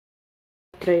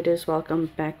Traders, welcome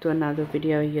back to another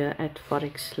video here at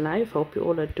ForexLife. Hope you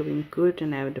all are doing good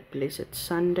and having a blessed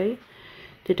Sunday.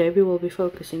 Today we will be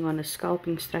focusing on a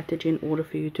scalping strategy in order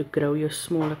for you to grow your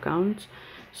small accounts.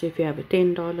 So if you have a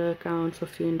 $10 account,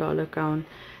 $15 account,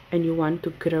 and you want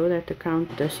to grow that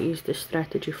account, this is the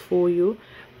strategy for you.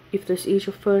 If this is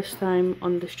your first time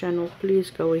on this channel,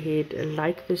 please go ahead,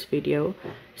 like this video,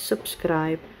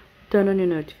 subscribe, turn on your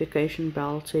notification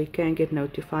bell so you can get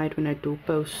notified when I do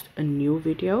post a new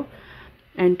video.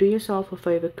 And do yourself a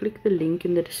favor, click the link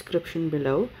in the description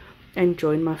below and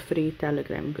join my free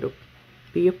Telegram group.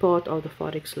 Be a part of the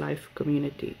ForexLife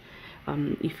community.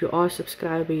 If you are a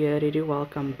subscriber here already,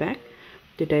 welcome back.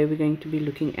 Today we're going to be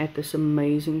looking at this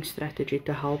amazing strategy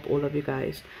to help all of you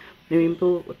guys.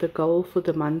 Remember, the goal for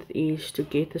the month is to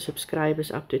get the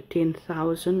subscribers up to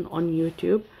 10,000 on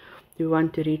YouTube. We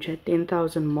want to reach a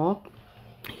 10,000 mark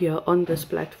here on this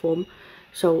platform.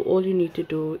 So all you need to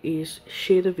do is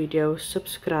share the video,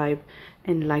 subscribe,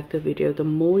 and like the video. The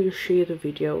more you share the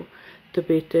video, the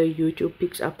better YouTube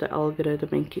picks up the algorithm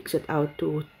and kicks it out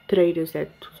to traders that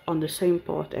on the same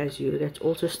path as you, that's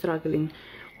also struggling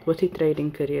with a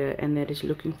trading career and that is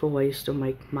looking for ways to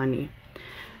make money.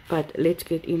 But let's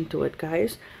get into it,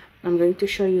 guys. I'm going to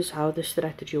show you how the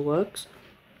strategy works.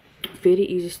 Very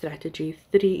easy strategy,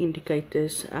 3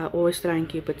 indicators. I always try and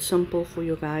keep it simple for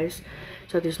you guys,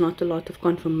 so there's not a lot of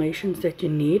confirmations that you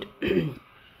need in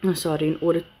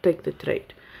order to take the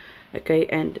trade. Okay,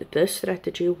 and this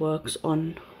strategy works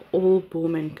on all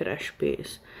boom and crash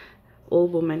pairs,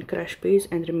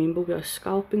 and remember, we are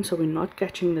scalping, so we're not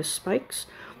catching the spikes,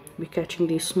 we're catching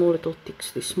these small little ticks,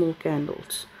 these small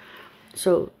candles.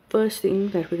 So first thing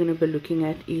that we're going to be looking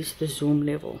at is the zoom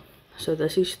level. So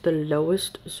this is the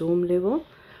lowest zoom level.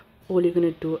 All you're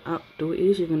going to do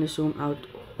is you're going to zoom out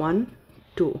 1,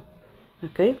 2.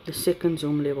 Okay, the second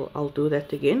zoom level, I'll do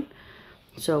that again.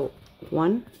 So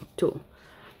 1, 2.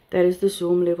 That is the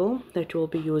zoom level that you'll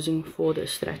be using for the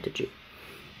strategy.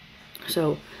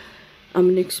 So I'm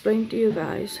going to explain to you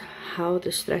guys how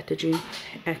the strategy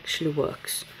actually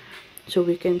works. So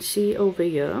we can see over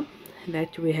here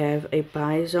that we have a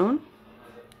buy zone.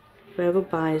 We have a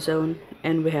buy zone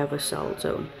and we have a sell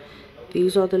zone.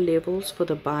 These are the levels for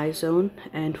the buy zone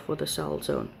and for the sell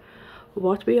zone.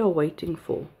 What we are waiting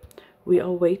for, we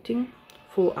are waiting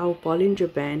for our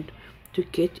Bollinger Band to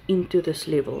get into this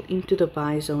level, into the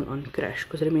buy zone on crash.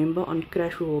 Because remember, on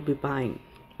crash we will be buying,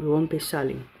 we won't be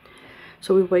selling.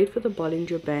 So we wait for the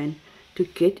Bollinger Band to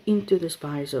get into this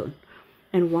buy zone.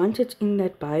 And once it's in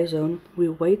that buy zone, we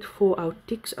wait for our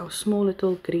ticks, our small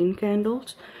little green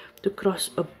candles, to cross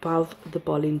above the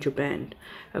Bollinger Band.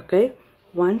 Okay,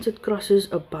 once it crosses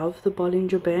above the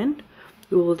Bollinger Band,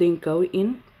 we will then go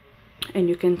in and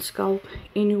you can scalp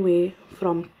anywhere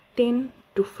from 10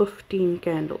 to 15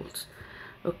 candles.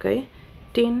 Okay,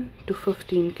 10 to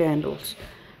 15 candles.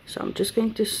 So I'm just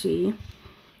going to see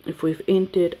if we've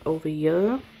entered over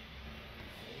here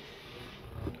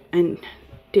and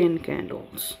 10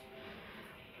 candles,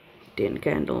 10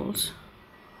 candles,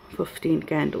 15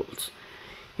 candles.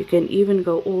 You can even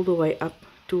go all the way up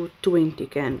to 20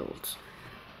 candles.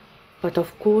 But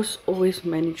of course, always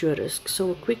manage your risk.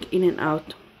 So a quick in and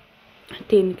out,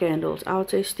 10 candles. I would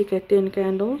say stick at 10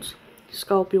 candles,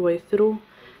 scalp your way through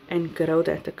and grow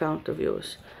that account of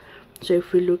yours. So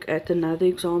if we look at another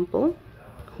example,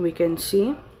 we can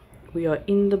see we are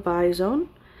in the buy zone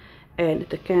and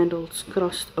the candles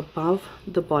crossed above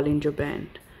the Bollinger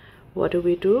Band. What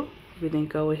do? We then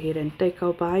go ahead and take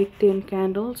our buy, 10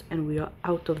 candles, and we are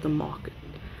out of the market.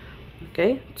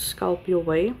 Okay, scalp your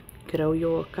way, grow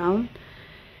your account.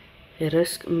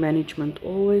 Risk management,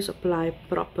 always apply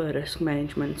proper risk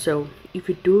management. So if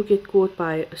you do get caught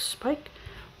by a spike,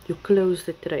 you close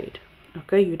the trade.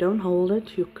 Okay, you don't hold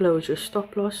it, you close. Your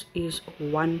stop loss is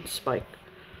 1 spike.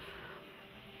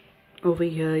 Over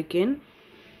here again,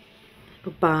 a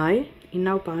buy in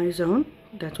our buy zone,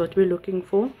 that's what we're looking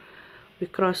for. We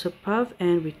cross above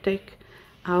and we take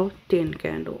our 10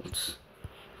 candles.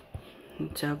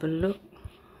 Let's have a look.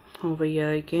 Over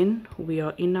here again, we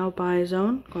are in our buy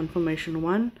zone, confirmation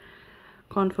 1,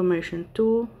 confirmation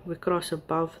 2. We cross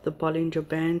above the Bollinger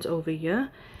Bands over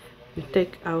here. We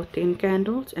take our 10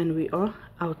 candles and we are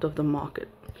out of the market.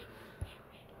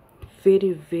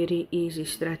 Very, very easy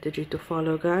strategy to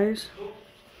follow, guys.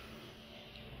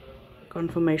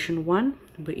 Confirmation 1,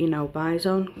 we're in our buy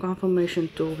zone. Confirmation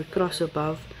 2, we cross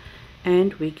above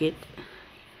and we get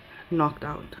knocked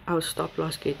out. Our stop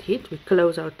loss get hit. We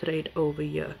close our trade over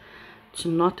here. It's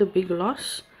not a big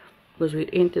loss because we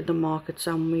entered the market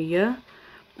somewhere here.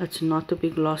 It's not a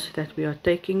big loss that we are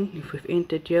taking. If we've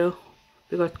entered here,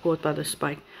 we got caught by the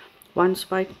spike. 1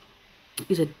 spike,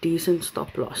 is a decent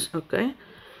stop loss. Okay,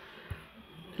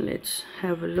 let's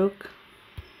have a look.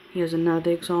 Here's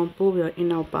another example. We are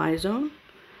in our buy zone,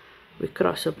 we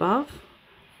cross above,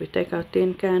 we take out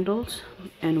 10 candles,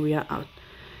 and we are out.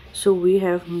 So we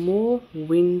have more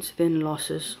wins than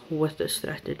losses with the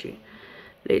strategy.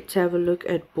 Let's have a look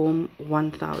at boom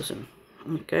 1000.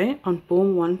 Okay, on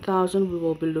boom 1000 we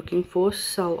will be looking for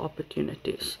sell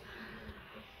opportunities.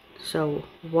 So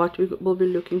what we will be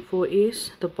looking for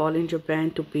is the Bollinger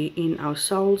Band to be in our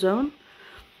sell zone.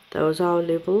 Those are our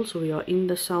levels. We are in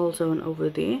the sell zone over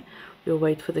there. We'll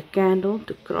wait for the candle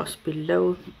to cross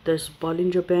below this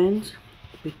Bollinger Bands.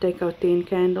 We take out 10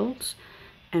 candles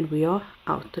and we are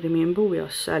out. Remember, we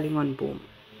are selling on boom.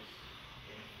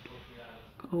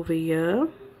 Over here,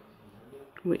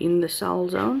 we're in the sell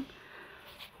zone.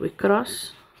 We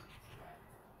cross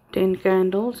 10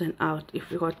 candles and out. If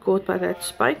we got caught by that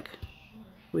spike,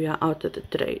 we are out of the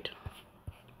trade.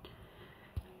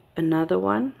 Another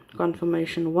one,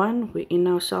 confirmation 1, we're in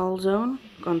our sell zone.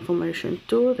 Confirmation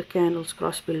 2, the candles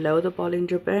cross below the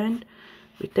Bollinger Band.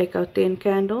 We take out 10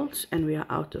 candles and we are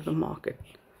out of the market.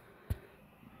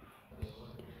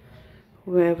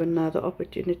 We have another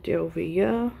opportunity over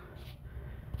here,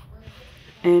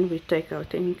 and we take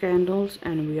out 10 candles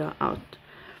and we are out.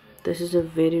 This is a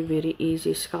very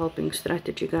easy scalping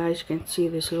strategy, guys. You can see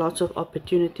there's lots of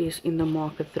opportunities in the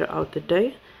market throughout the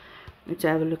day. Let's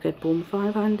have a look at boom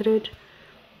 500.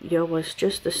 Here was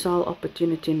just the sell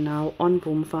opportunity now on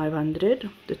boom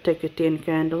 500 to take your 10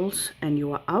 candles and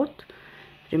you are out.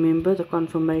 Remember the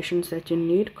confirmations that you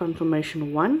need.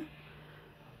 Confirmation 1,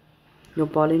 your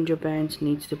Bollinger Bands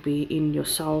needs to be in your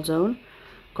sell zone.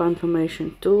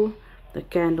 Confirmation 2, the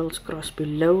candles cross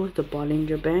below the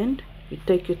Bollinger Band. You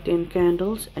take your 10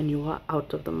 candles and you are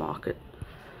out of the market.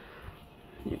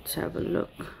 Let's have a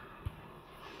look.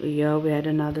 Here we had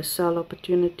another sell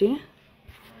opportunity.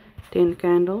 10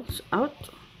 candles out.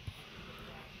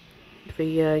 Over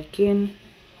here again,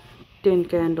 10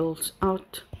 candles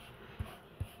out.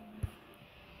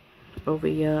 Over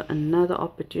here another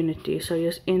opportunity. So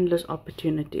here's endless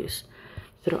opportunities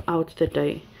throughout the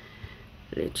day.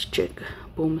 Let's check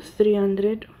boom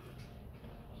 300.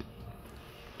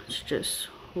 Let's just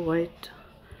wait.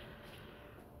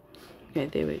 Okay,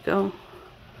 there we go.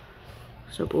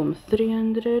 So boom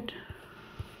 300.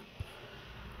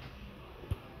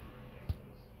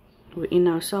 We're in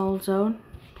our sell zone.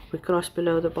 We cross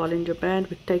below the Bollinger Band.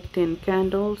 We take 10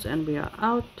 candles and we are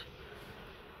out.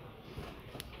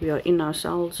 We are in our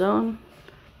sell zone.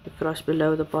 We cross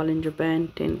below the Bollinger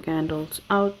Band. 10 candles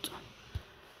out.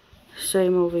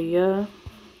 Same over here.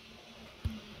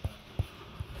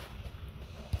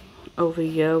 Over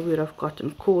here we would have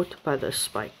gotten caught by the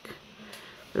spike.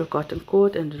 We would have gotten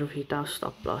caught and would have hit our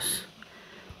stop loss.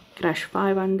 Crash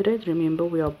 500. Remember,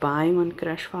 we are buying on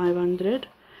crash 500.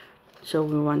 So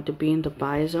we want to be in the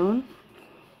buy zone.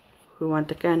 We want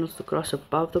the candles to cross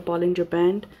above the Bollinger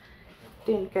Band.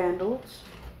 10 candles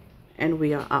and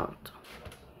we are out.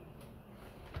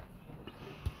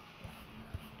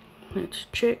 Let's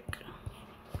check.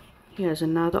 Here's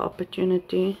another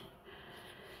opportunity.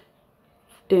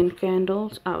 10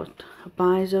 candles out.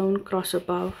 Buy zone, cross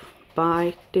above,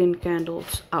 buy, 10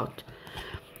 candles out.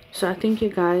 So I think you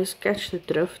guys catch the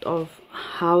drift of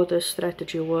how this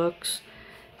strategy works.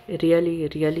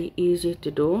 Really easy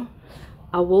to do.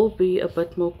 I will be a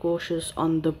bit more cautious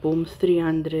on the boom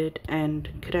 300 and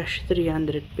crash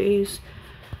 300 pairs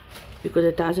because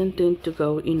it doesn't tend to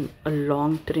go in a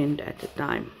long trend at a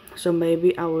time. So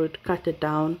maybe I would cut it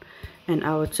down and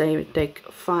I would say take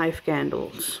 5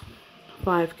 candles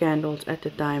at a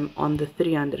time on the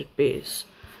 300 pairs.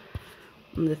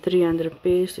 On the 300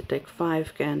 pairs you take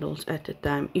 5 candles at a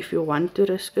time. If you want to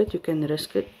risk it, you can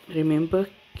risk it. Remember,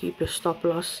 keep your stop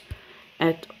loss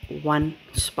at 1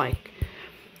 spike.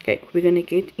 Okay, we're gonna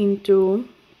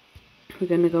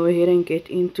go ahead and get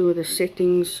into the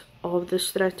settings of the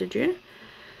strategy.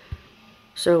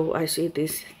 So I see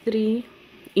there's 3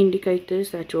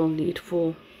 indicators that you'll need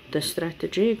for the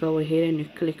strategy. Go ahead and you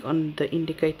click on the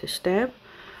indicators tab.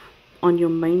 On your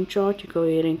main chart, you go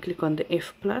ahead and click on the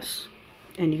F plus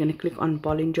and you're going to click on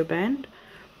Bollinger Band.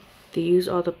 These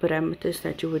are the parameters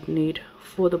that you would need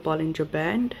for the Bollinger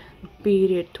Band.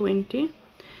 Period 20,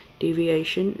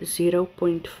 deviation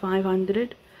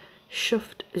 0.500,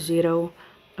 shift 0,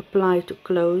 apply to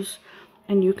close,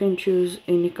 and you can choose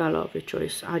any color of your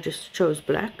choice. I just chose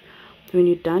black. When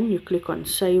you're done, you click on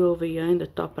save over here in the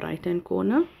top right hand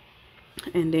corner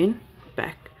and then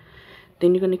back.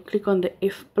 Then you're going to click on the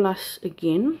F plus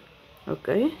again,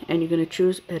 okay, and you're going to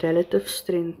choose a relative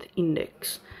strength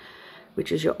index,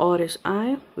 which is your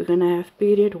RSI. We're going to have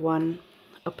period 1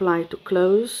 apply to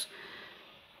close,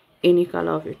 any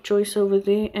color of your choice over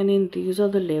there. And then these are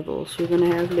the levels. We're going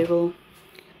to have level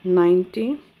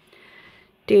 90,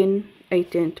 10,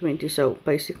 80 and 20. So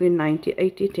basically 90,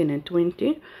 80, 10 and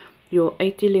 20. Your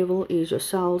 80 level is your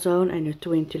sell zone and your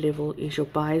 20 level is your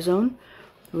buy zone.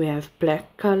 We have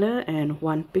black color and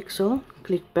 1 pixel.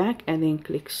 Click back and then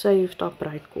click save, top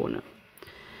right corner.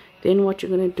 Then what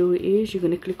you're going to do is you're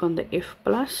going to click on the F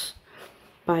plus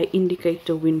by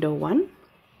indicator window 1.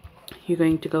 You're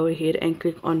going to go ahead and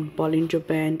click on Bollinger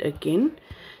Band again.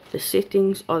 The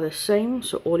settings are the same,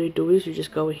 so all you do is you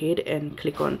just go ahead and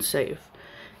click on save,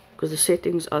 because the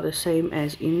settings are the same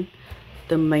as in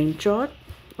the main chart.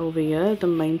 Over here, the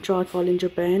main chart,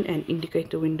 Bollinger Band and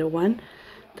indicator window 1,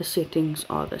 the settings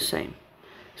are the same.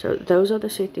 So those are the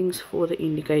settings for the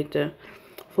indicator,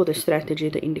 for the strategy,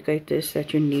 the indicators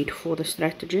that you need for the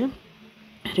strategy.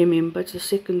 Remember, it's the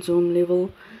second zoom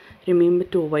level. Remember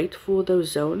to wait for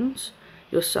those zones,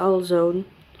 your sell zone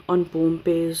on boom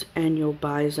pairs and your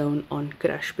buy zone on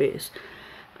crash pairs.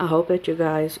 I hope that you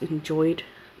guys enjoyed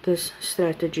this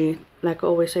strategy. Like I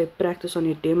always say, practice on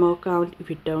your demo account.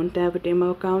 If you don't have a demo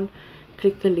account,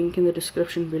 click the link in the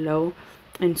description below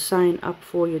and sign up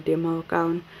for your demo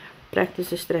account. Practice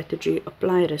the strategy,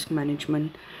 apply risk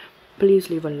management.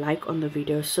 Please leave a like on the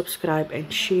video, subscribe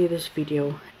and share this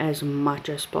video as much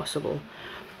as possible.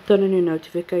 Turn on your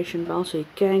notification bell so you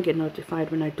can get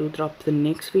notified when I do drop the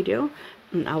next video,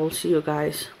 and I will see you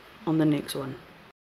guys on the next one.